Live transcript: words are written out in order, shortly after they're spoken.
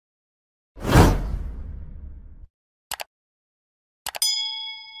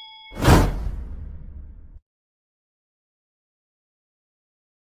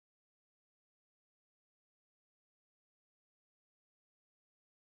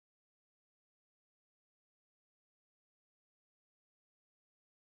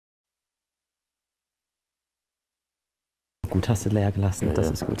gut, hast du leer gelassen. Ja,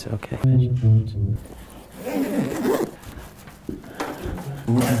 das ist gut, okay.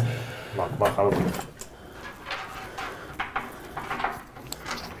 Mach auf.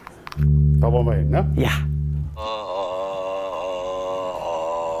 Da wollen wir hin, ne? Ja.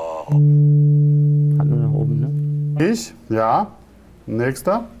 Hat nur nach oben, ne? Ich? Ja.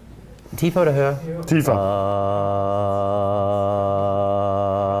 Nächster. Tiefer oder höher? Tiefer.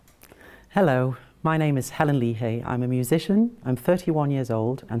 Hello, my name is Helen Leahy. I'm a musician, I'm 31 years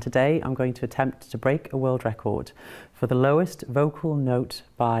old, and today I'm going to attempt to break a world record for the lowest vocal note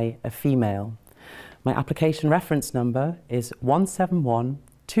by a female. My application reference number is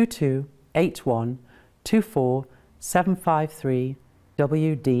 17122812475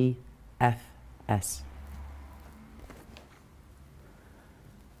 WDFS.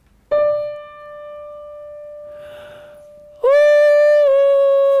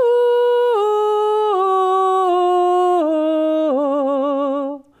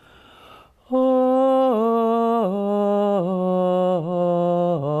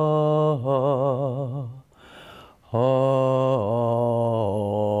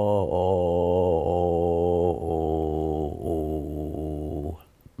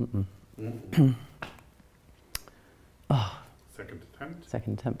 Second attempt.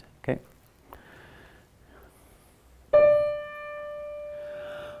 Second attempt, okay.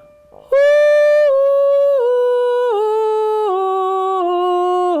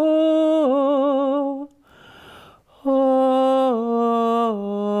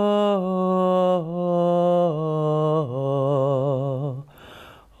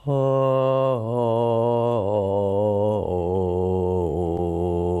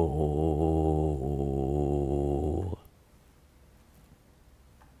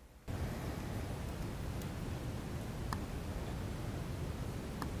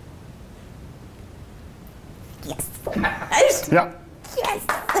 Yes! Echt? Ja. Yes!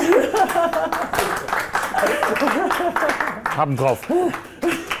 Haben drauf.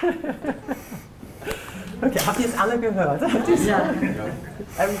 Okay, habt ihr es alle gehört? Ja.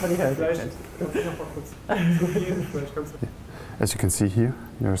 Everybody heard it. As you can see here,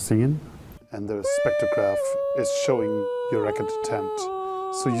 you're singing, and the spectrograph is showing your record attempt.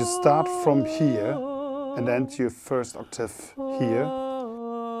 So you start from here and end your first octave here.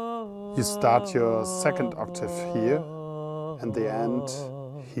 You start your second octave here and the end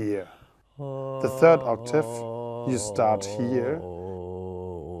here. The third octave you start here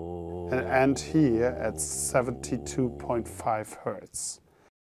and end here at 72.5 Hertz.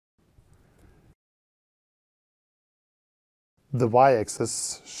 The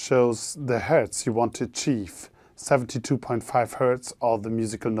y-axis shows the hertz you want to achieve, 72.5 Hertz or the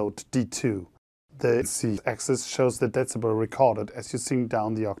musical note D2. The z-axis shows the decibel recorded as you sing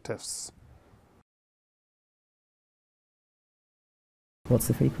down the octaves. What's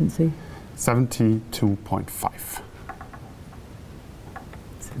the frequency? 72.5.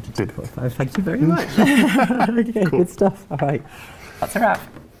 72.5. Thank you very much. Okay, cool. Good stuff. All right, that's a wrap.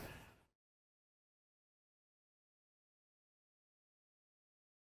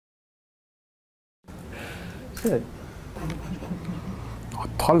 Good. Oh,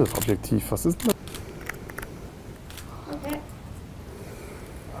 tolles Objektiv, was ist denn das? Okay.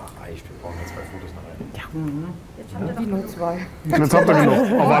 Reicht, wir brauchen jetzt 2 Fotos nachher. Ja. Jetzt haben wir doch nur 2. Jetzt habt ihr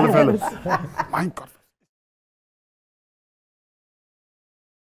genug, auf alle Fälle. Mein Gott.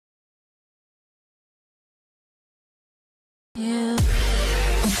 Yeah.